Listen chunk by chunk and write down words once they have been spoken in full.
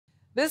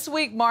This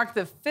week marked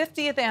the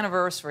 50th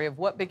anniversary of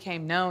what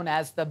became known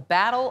as the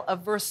Battle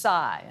of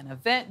Versailles, an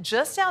event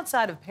just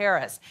outside of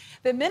Paris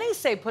that many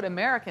say put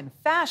American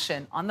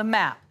fashion on the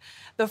map.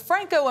 The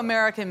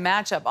Franco-American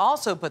matchup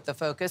also put the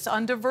focus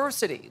on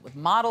diversity, with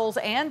models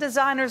and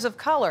designers of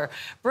color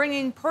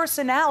bringing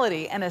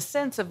personality and a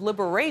sense of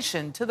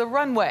liberation to the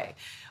runway.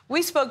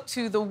 We spoke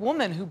to the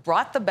woman who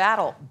brought the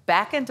battle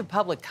back into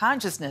public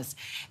consciousness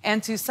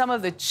and to some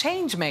of the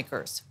change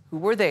makers who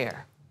were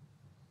there.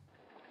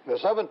 The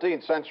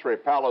 17th century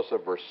Palace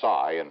of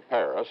Versailles in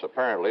Paris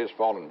apparently has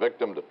fallen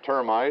victim to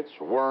termites,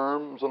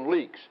 worms, and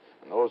leaks.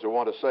 And those who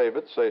want to save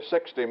it say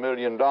 $60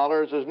 million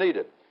is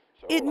needed.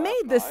 So it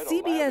made the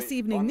CBS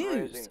Evening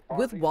News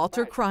with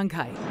Walter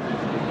Cronkite.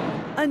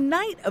 A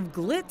night of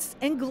glitz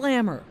and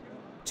glamour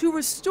to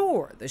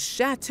restore the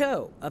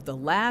chateau of the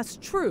last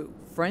true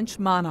French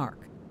monarch.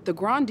 The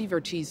Grand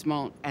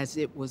Divertissement, as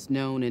it was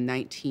known in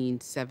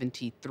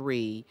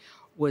 1973,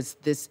 was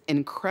this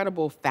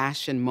incredible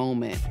fashion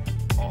moment.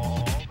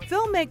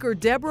 Filmmaker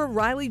Deborah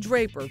Riley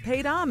Draper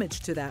paid homage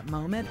to that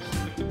moment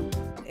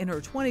in her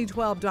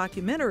 2012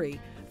 documentary,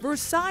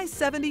 Versailles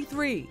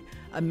 73,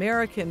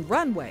 American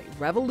Runway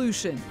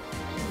Revolution.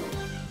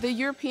 The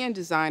European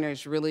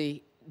designers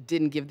really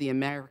didn't give the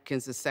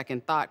Americans a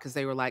second thought because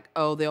they were like,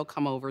 oh, they'll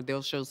come over,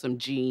 they'll show some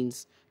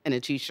jeans and a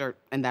t-shirt,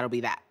 and that'll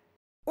be that.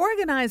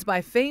 Organized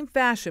by famed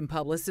fashion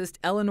publicist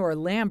Eleanor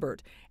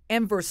Lambert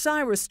and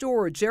Versailles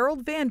restorer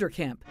Gerald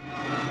Vanderkemp,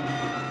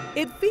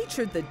 it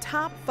featured the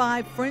top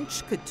 5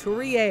 French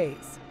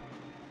couturiers: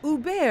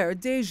 Hubert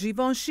de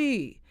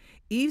Givenchy,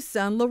 Yves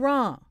Saint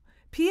Laurent,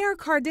 Pierre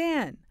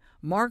Cardin,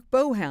 Marc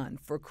Bohan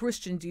for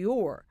Christian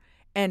Dior,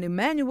 and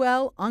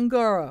Emmanuel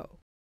Ungaro.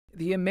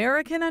 The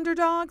American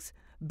underdogs: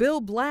 Bill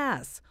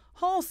Blass,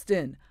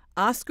 Halston,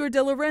 Oscar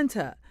de la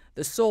Renta,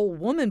 the sole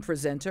woman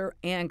presenter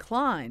Anne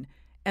Klein,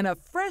 and a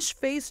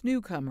fresh-faced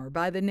newcomer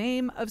by the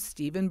name of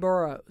Stephen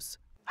Burrows.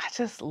 I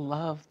just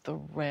love the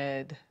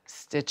red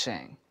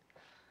stitching.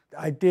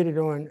 I did it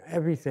on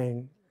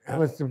everything. It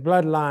was the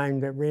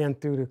bloodline that ran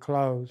through the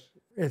clothes.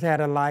 It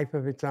had a life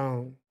of its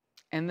own.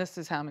 And this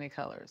is how many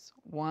colors?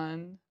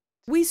 1.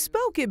 We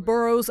spoke at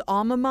Burrows'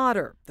 alma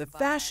mater, the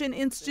Fashion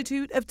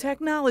Institute of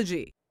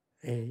Technology.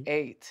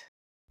 8.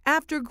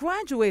 After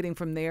graduating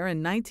from there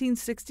in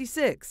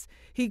 1966,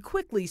 he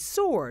quickly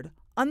soared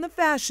on the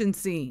fashion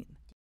scene.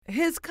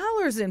 His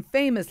colors and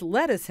famous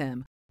lettuce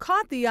hem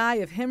caught the eye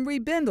of Henry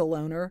Bendel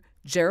owner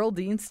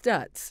Geraldine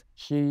Stutz.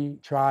 She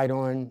tried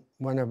on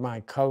one of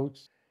my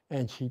coats,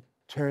 and she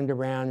turned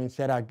around and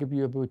said, I'll give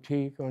you a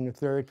boutique on the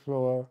 3rd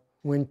floor.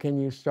 When can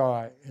you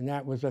start? And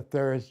that was a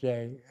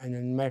Thursday, and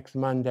then next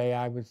Monday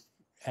I was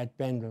at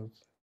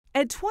Bendel's.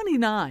 At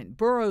 29,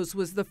 Burrows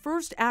was the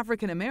first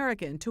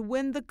African-American to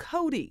win the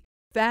Coty,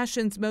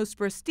 fashion's most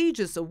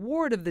prestigious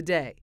award of the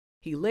day.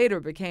 He later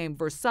became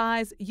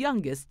Versailles'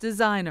 youngest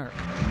designer.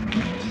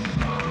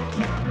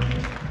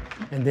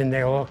 And then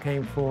they all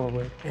came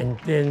forward. And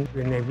then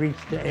when they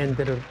reached the end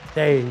of the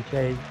stage,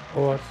 they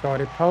all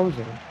started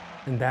posing.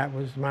 And that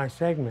was my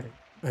segment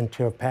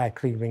until Pat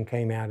Cleveland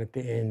came out at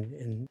the end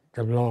in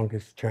the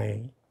longest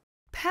train.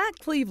 Pat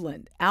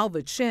Cleveland,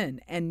 Alva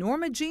Chin, and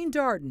Norma Jean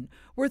Darden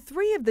were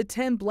 3 of the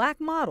 10 black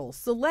models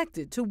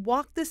selected to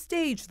walk the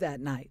stage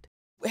that night.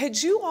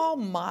 Had you all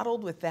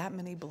modeled with that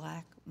many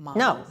black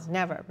models? No,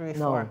 never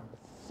before. No.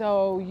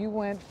 So you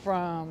went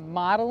from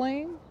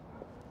modeling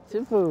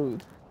To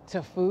food.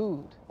 to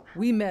food.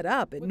 We met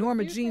up at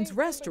Norma Jean's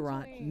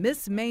restaurant,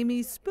 Miss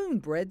Mamie's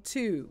Spoonbread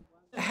 2.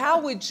 How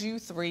would you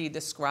 3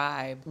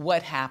 describe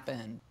what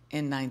happened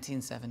in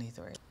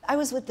 1973? I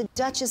was with the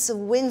Duchess of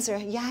Windsor,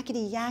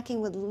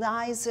 yakety-yakking with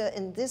Liza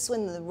and this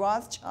one, the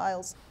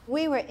Rothschilds.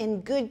 We were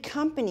in good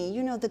company,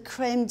 you know, the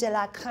creme de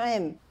la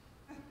creme.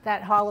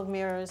 That Hall of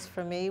Mirrors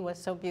for me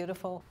was so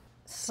beautiful.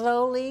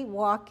 Slowly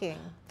walking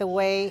the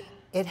way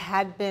it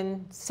had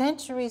been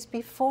centuries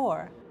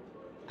before.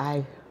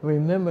 I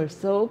remember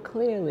so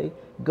clearly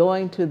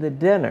going to the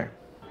dinner,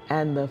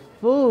 and the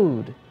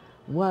food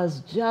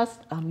was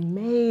just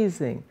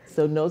amazing.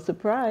 So no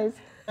surprise,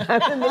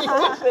 I'm in the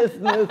food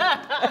business.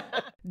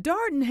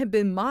 Darden had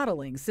been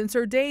modeling since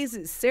her days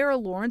at Sarah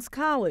Lawrence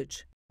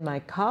College. My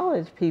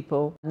college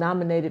people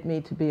nominated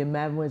me to be in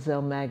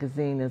Mademoiselle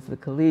magazine as the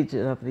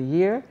Collegiate of the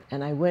Year,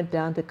 and I went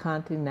down to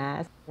Conte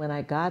Nast. When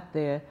I got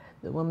there,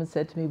 the woman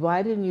said to me,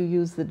 why didn't you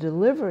use the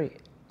delivery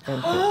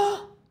entrance?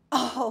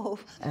 Oh.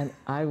 And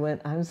I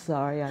went, I'm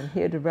sorry, I'm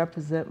here to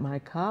represent my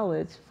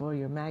college for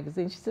your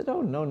magazine. She said,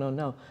 oh, no, no,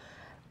 no.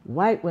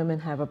 White women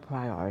have a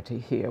priority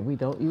here. We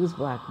don't use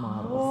black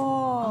models.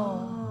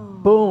 Oh.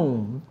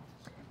 Boom.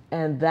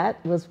 And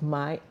that was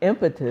my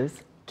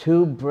impetus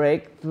to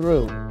break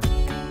through.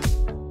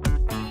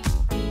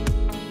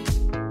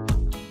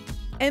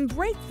 And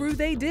break through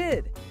they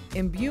did,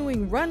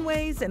 imbuing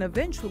runways and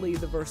eventually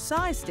the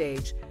Versailles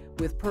stage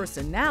with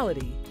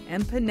personality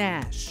and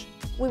panache.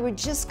 We were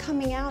just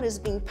coming out as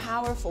being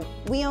powerful.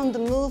 We owned the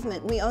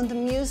movement, we owned the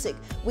music,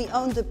 we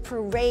owned the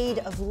parade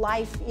of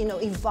life, you know,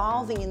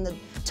 evolving in the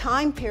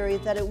time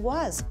period that it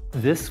was.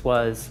 This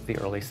was the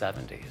early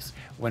 70s,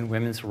 when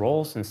women's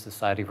roles in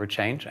society were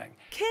changing.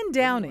 Ken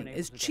Downing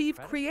is Chief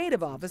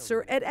Creative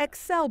Officer at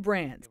Excel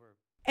Brands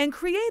and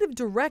Creative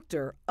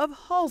Director of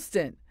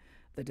Halston,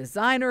 the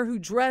designer who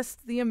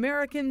dressed the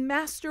American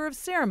Master of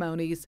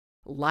Ceremonies,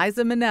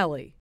 Liza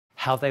Minnelli.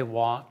 How they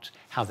walked,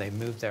 how they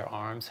moved their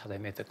arms, how they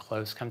made the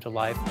clothes come to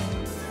life.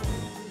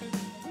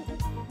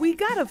 We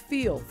got a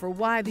feel for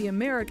why the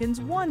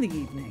Americans won the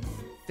evening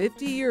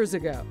 50 years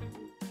ago.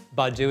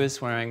 Badu is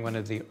wearing one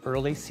of the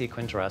early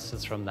sequin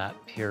dresses from that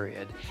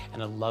period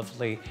in a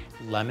lovely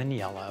lemon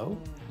yellow.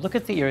 Look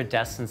at the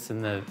iridescence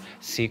in the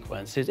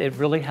sequins. It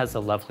really has a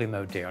lovely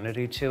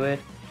modernity to it.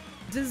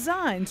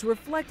 Designs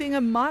reflecting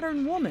a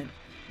modern woman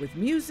with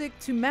music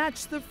to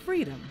match the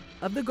freedom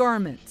of the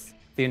garments.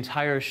 The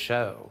entire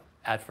show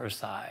at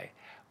Versailles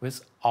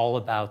was all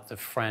about the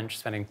French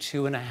spending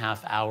 2.5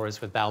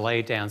 hours with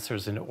ballet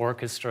dancers and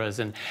orchestras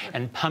and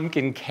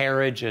pumpkin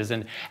carriages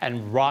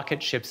and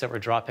rocket ships that were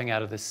dropping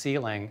out of the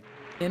ceiling.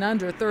 In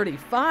under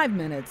 35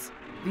 minutes,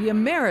 the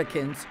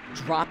Americans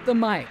dropped the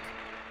mic.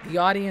 The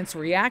audience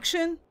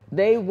reaction?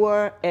 They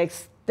were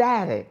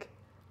ecstatic,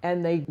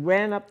 and they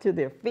ran up to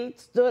their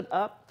feet, stood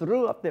up,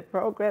 threw up their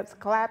programs,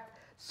 clapped,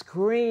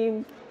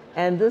 screamed,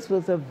 and this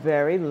was a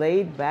very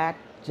laid-back,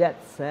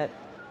 jet-set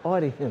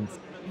audience.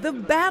 The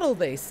battle,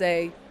 they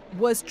say,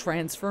 was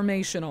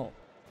transformational.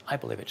 I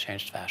believe it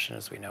changed fashion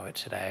as we know it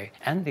today,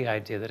 and the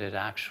idea that it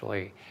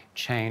actually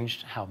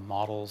changed how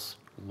models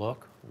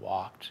look,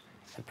 walked,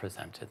 and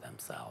presented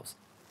themselves.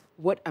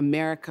 What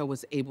America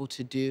was able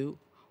to do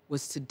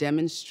was to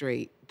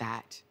demonstrate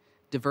that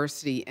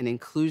diversity and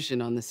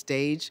inclusion on the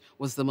stage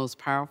was the most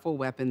powerful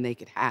weapon they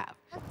could have.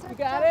 You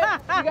got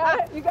it, you got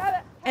it, you got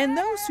it. And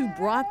those who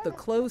brought the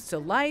clothes to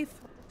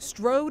life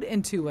strode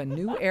into a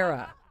new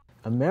era.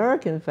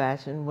 American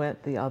fashion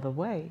went the other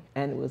way,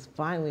 and it was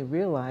finally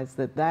realized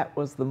that that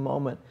was the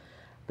moment,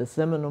 the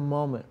seminal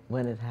moment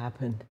when it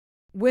happened.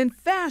 When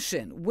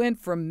fashion went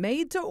from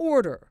made to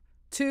order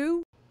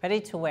to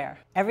Ready to wear.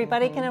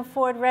 Everybody can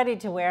afford ready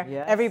to wear.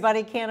 Yes.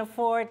 Everybody can't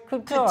afford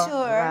couture.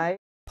 Right?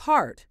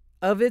 part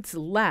of its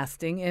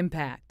lasting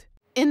impact.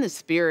 In the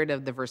spirit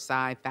of the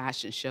Versailles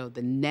fashion show,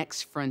 the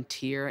next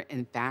frontier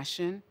in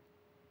fashion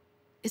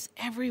is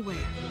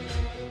everywhere.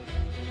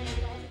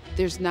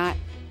 There's not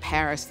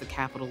Paris, the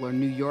capital, or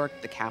New York,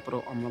 the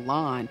capital, or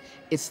Milan.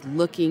 It's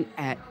looking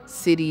at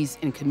cities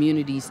and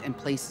communities and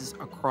places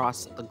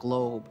across the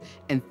globe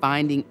and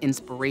finding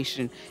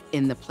inspiration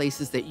in the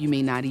places that you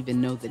may not even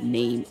know the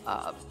name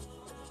of.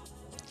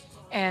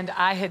 And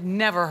I had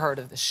never heard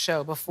of the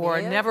show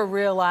before, never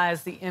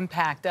realized the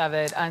impact of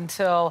it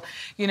until,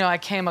 you know, I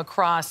came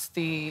across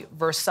the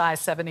Versailles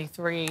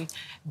 73,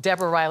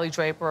 Deborah Riley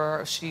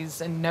Draper. She's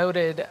a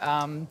noted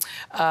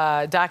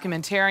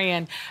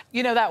documentarian.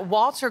 You know, that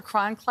Walter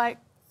Cronkite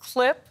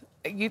clip,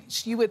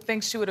 you would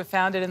think she would have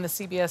found it in the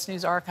CBS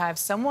News archive.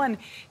 Someone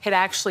had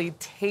actually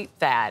taped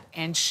that,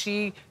 and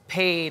she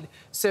paid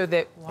so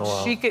that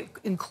she could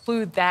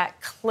include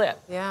that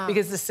clip. Yeah.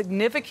 Because the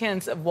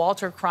significance of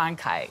Walter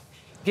Cronkite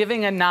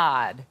giving a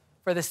nod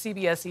for the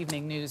CBS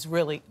Evening News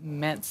really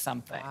meant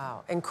something.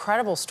 Wow,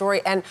 incredible story.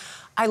 And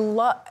I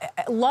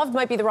love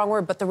might be the wrong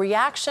word, but the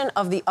reaction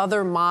of the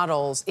other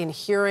models in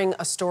hearing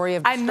a story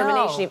of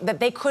discrimination,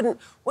 that they couldn't,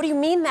 what do you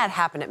mean that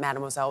happened at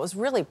Mademoiselle? It was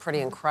really pretty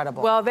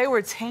incredible. Well, they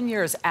were 10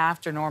 years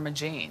after Norma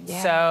Jean.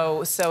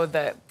 Yeah. So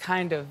the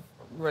kind of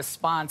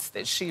response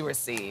that she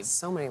received.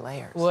 So many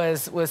layers.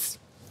 Was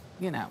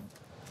you know,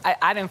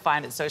 I didn't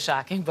find it so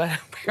shocking, but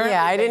apparently.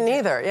 Yeah, I didn't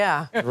either,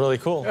 yeah. Really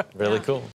cool, really cool.